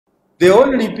The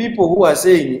only people who are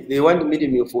saying they want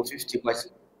minimum for 50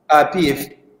 are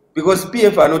PF, because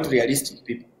PF are not realistic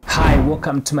people. Hi,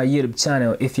 welcome to my YouTube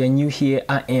channel. If you're new here,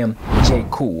 I am J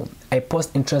Cool. I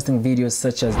post interesting videos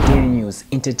such as daily news,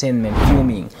 entertainment,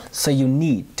 filming, so you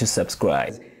need to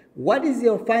subscribe. What is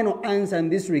your final answer in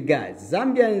this regard?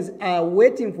 Zambians are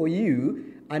waiting for you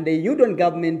and the Udon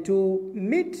government to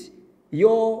meet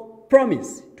your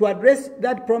promise, to address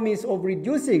that promise of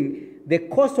reducing the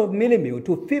cost of mealie meal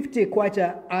to 50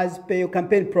 kwacha as per your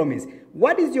campaign promise.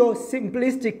 What is your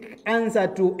simplistic answer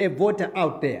to a voter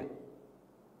out there?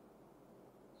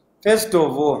 First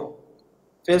of all,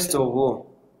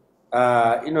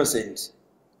 Innocent,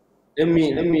 let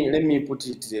me put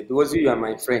it there, because you are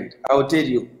my friend. I'll tell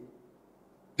you,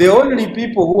 the only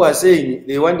people who are saying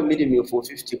they want minimum for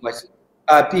 50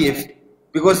 are PF,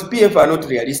 because PF are not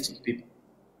realistic people.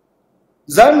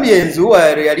 Zambians who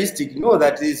are realistic know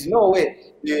that there is no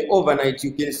way overnight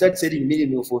you can start selling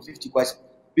minimum for 50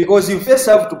 because you first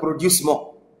have to produce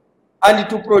more, and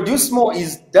to produce more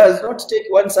does not take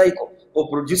one cycle of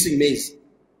producing maize.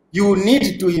 You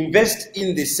need to invest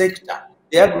in the sector,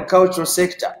 the agricultural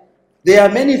sector. There are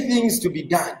many things to be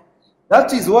done.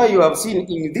 That is why you have seen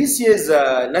in this year's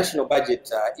national budget,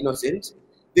 Innocent,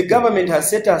 the government has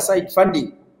set aside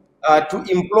funding to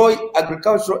employ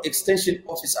agricultural extension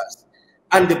officers.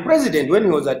 And the president, when he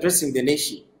was addressing the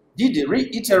nation, did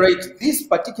reiterate this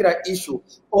particular issue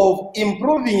of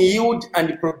improving yield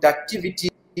and productivity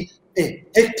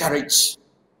hectareage.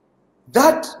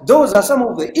 Those are some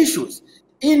of the issues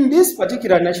in this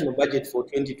particular national budget for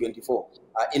 2024,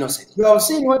 Innocent. You have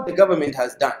seen what the government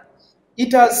has done.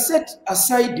 It has set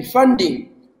aside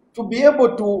funding to be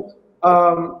able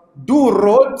to do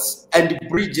roads and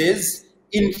bridges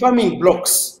in farming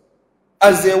blocks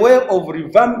as a way of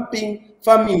revamping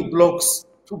farming blocks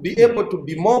to be able to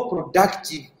be more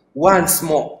productive once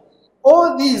more.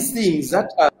 All these things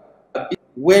that are,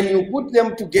 when you put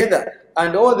them together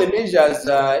and all the measures,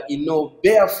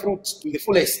 bear fruit to the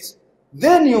fullest,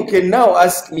 then you can now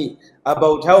ask me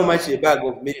about how much a bag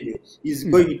of meal is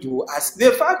going to ask. The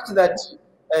fact that,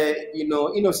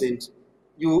 Innocent,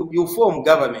 you form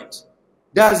government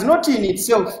does not in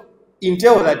itself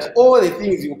entail that all the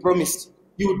things you promised,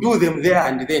 you do them there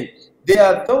and then. There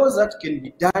are those that can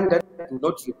be done that do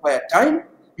not require time.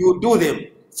 You do them,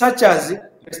 such as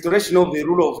restoration of the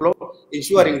rule of law,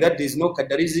 ensuring that there is no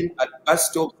cadarism at bus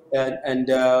stops and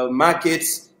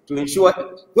markets, to ensure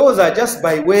those are just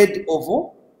by word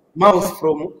of mouth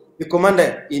from the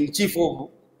commander-in-chief of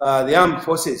the armed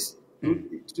forces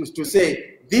to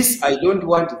say, this I don't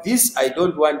want, this I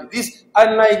don't want, this.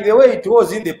 Unlike the way it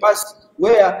was in the past,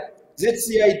 where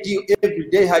ZCID every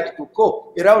day had to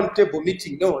call a round table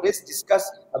meeting. No, let's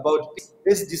discuss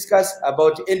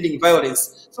about ending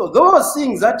violence. So those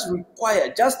things that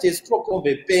require just a stroke of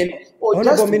a pen or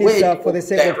Honorable just Minister, wait for the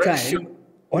sake of time,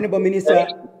 Honorable Minister,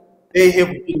 they have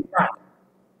been done.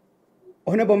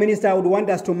 Honorable Minister, I would want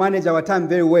us to manage our time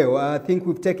very well. I think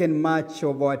we've taken much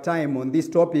of our time on this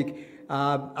topic.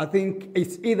 I think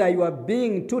it's either you are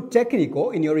being too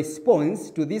technical in your response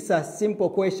to this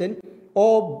simple question,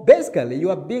 or basically you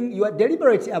are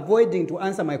deliberately avoiding to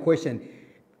answer my question.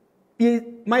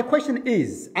 My question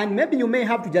is, and maybe you may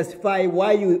have to justify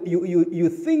why you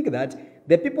think that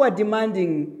the people are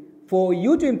demanding for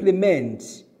you to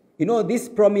implement, this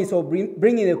promise of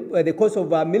bringing the cost of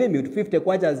mealie meal to 50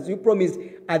 kwacha as you promised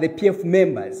are the PF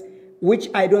members, which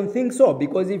I don't think so,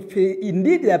 because if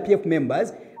indeed they are PF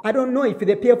members, I don't know if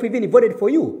the PF even voted for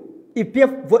you. If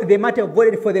PF, they might have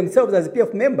voted for themselves as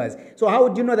PF members. So how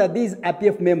would you know that these are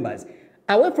PF members?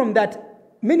 Away from that,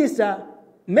 Minister,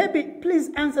 maybe please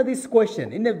answer this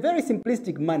question in a very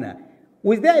simplistic manner.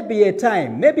 Will there be a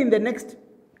time, maybe in the next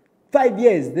 5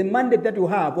 years, the mandate that you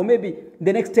have, or maybe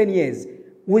the next 10 years,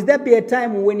 will there be a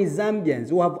time when Zambians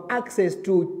will have access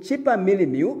to cheaper mealie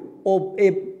meal or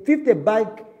a 50 kg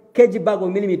bag of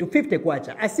mealie meal to 50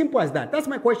 kwacha? As simple as that. That's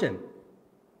my question.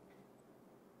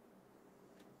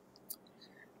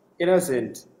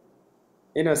 Innocent.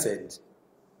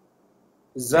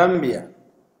 Zambia,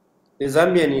 the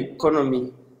Zambian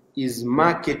economy is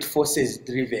market forces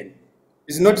driven.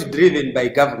 It's not driven by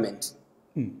government.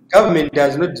 Government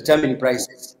does not determine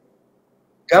prices.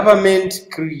 Government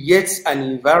creates an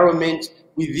environment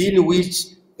within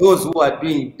which those who are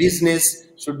doing business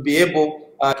should be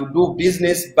able to do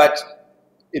business, but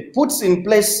it puts in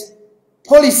place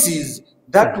policies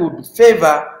that would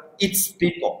favor its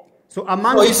people. So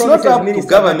among the promises,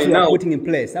 Minister, that you are putting in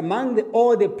place, among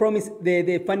all the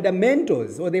the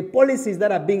fundamentals or the policies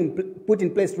that are being put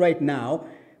in place right now,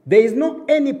 there is not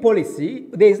any policy,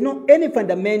 there is not any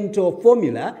fundamental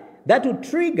formula that would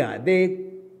trigger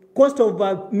the cost of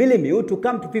Meali meal to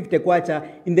come to 50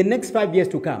 kwacha in the next 5 years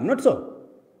to come, not so?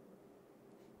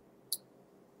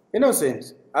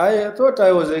 Innocent, I thought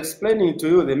I was explaining to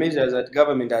you the measures that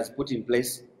government has put in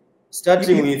place,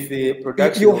 starting with the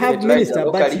production you of have, fertilizer Minister,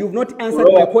 locally. but you've not answered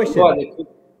my question.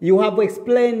 You have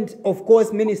explained, of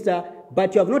course, Minister,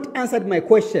 but you have not answered my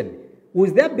question.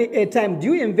 Will there be a time,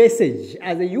 do you envisage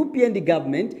as a UPND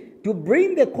government to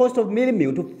bring the cost of Meali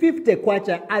meal to 50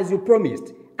 kwacha as you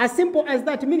promised? As simple as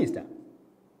that, Minister.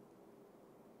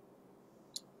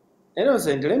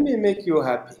 Innocent, let me make you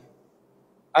happy.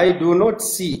 I do not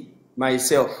see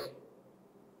myself,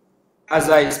 as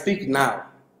I speak now,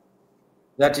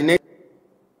 that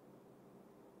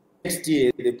next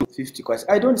year they put 50 kwacha.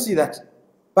 I don't see that.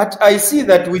 But I see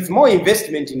that with more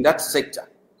investment in that sector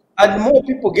and more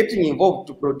people getting involved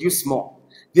to produce more,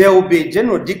 there will be a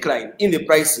general decline in the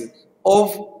pricing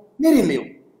of Meali meal.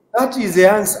 That is the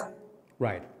answer.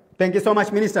 Right. Thank you so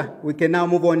much, Minister. We can now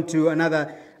move on to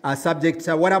another subject.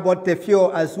 What about the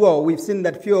fuel as well? We've seen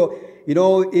that fuel,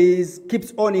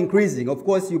 keeps on increasing. Of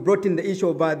course, you brought in the issue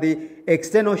of the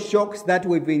external shocks that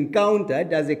we've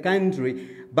encountered as a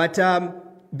country. But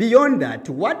beyond that,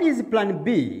 what is Plan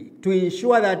B to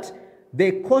ensure that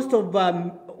the cost of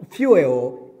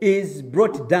fuel is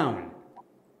brought down?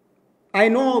 I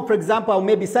know, for example, I'll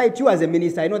maybe cite you as a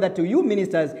minister. I know that to you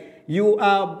ministers, you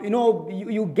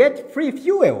get free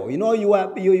fuel.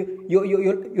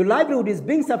 Your livelihood is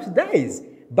being subsidized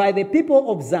by the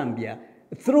people of Zambia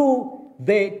through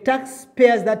the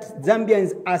taxpayers that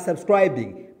Zambians are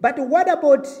subscribing. But what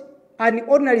about an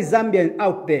ordinary Zambian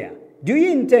out there? Do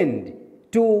you intend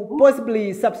to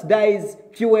possibly subsidize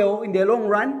fuel in the long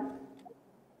run?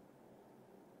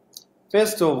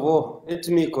 First of all, let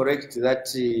me correct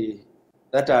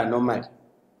that anomaly.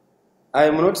 I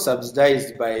am not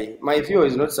subsidized by, my fuel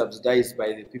is not subsidized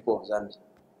by the people of Zambia.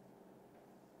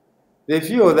 The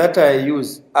fuel that I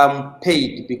use, I'm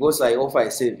paid because I offer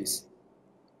a service.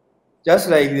 Just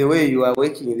like the way you are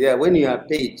working there, when you are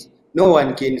paid, no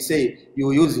one can say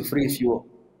you use free fuel.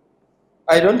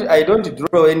 I don't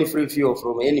draw any free fuel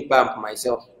from any pump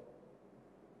myself.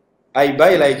 I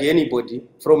buy like anybody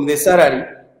from the salary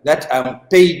that I'm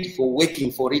paid for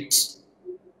working for it.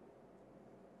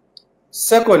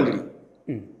 Secondly,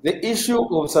 the issue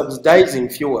of subsidizing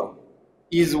fuel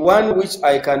is one which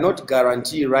I cannot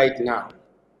guarantee right now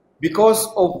because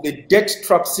of the debt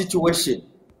trap situation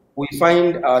we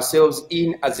find ourselves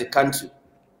in as a country.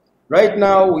 Right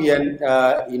now, we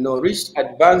are, reached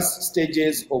advanced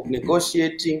stages of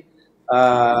negotiating,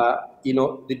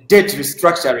 the debt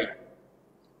restructuring.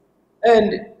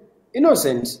 And,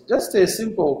 Innocent, just a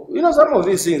simple, some of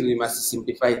these things we must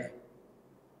simplify them.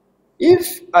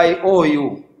 If I owe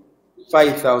you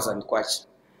 5,000 kwacha,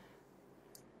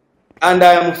 and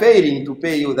I am failing to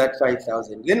pay you that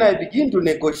 5,000, then I begin to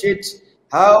negotiate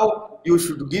how you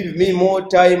should give me more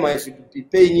time, I should be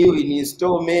paying you in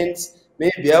installments,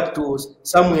 maybe up to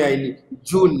somewhere in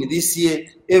June this year,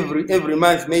 every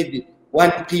month, maybe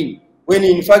 1 pin, when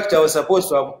in fact I was supposed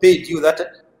to have paid you that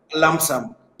lump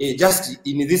sum just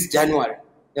in this January.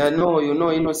 No,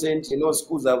 Innocent,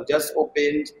 schools have just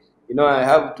opened, I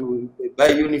have to buy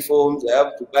uniforms, I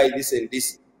have to buy this and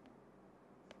this.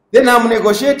 Then I'm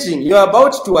negotiating, you're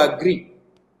about to agree.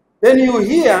 Then you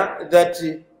hear that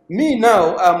me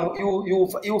now,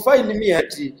 you find me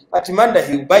at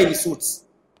Mandahill buying suits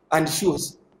and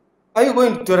shoes. Are you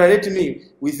going to tolerate me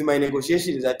with my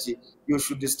negotiations that you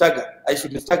should stagger? I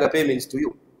should stagger payments to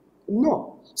you?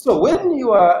 No. So when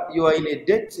you are in a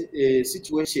debt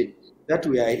situation that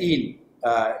we are in,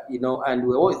 and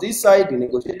we're this side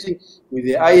negotiating with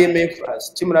the IMF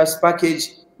stimulus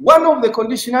package, one of the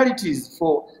conditionalities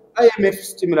for IMF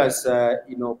stimulus,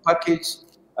 package,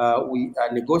 we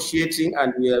are negotiating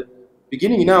and we are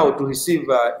beginning now to receive,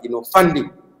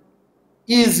 funding,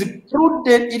 is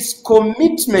prudent, its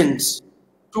commitment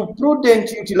to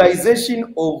prudent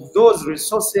utilization of those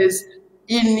resources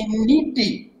in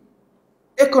needy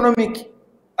economic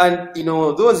and,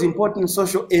 those important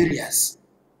social areas.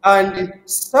 And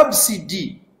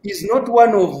subsidy is not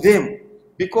one of them,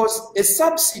 because a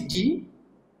subsidy,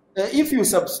 if you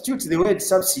substitute the word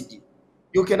subsidy,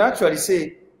 you can actually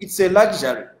say it's a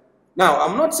luxury. Now,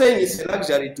 I'm not saying it's a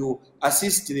luxury to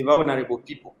assist the vulnerable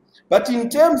people, but in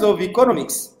terms of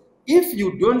economics, if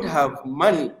you don't have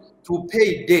money to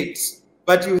pay debts,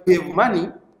 but you have money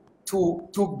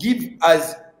to give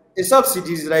as a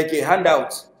subsidy is like a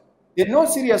handout, then no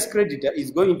serious creditor is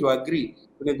going to agree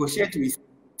to negotiate with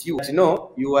you.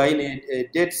 You are in a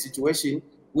debt situation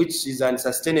which is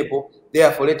unsustainable,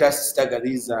 therefore let us stagger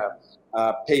these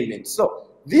payments. So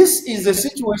this is a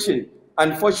situation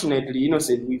unfortunately,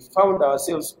 innocent, we found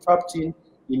ourselves trapped in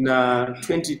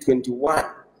 2021.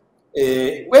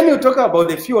 When you talk about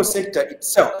the fuel sector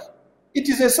itself, it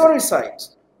is a sorry sight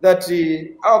that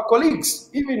our colleagues,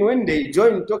 even when they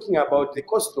join talking about the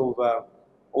cost of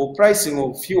or pricing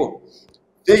of fuel,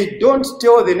 they don't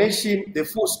tell the nation the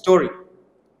full story,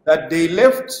 that they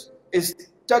left a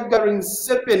staggering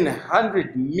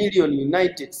 700 million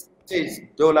United States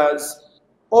dollars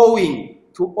owing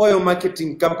to oil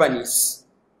marketing companies.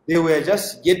 They were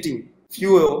just getting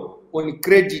fuel on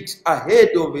credit ahead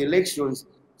of elections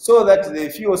so that the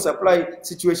fuel supply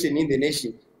situation in the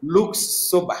nation looks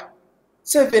sober.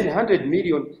 700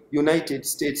 million United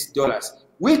States dollars,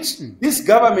 which this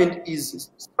government is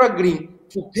struggling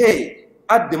to pay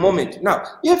at the moment. Now,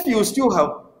 if you still have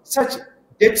such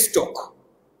debt stock,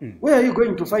 where are you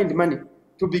going to find money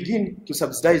to begin to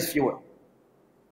subsidize fuel?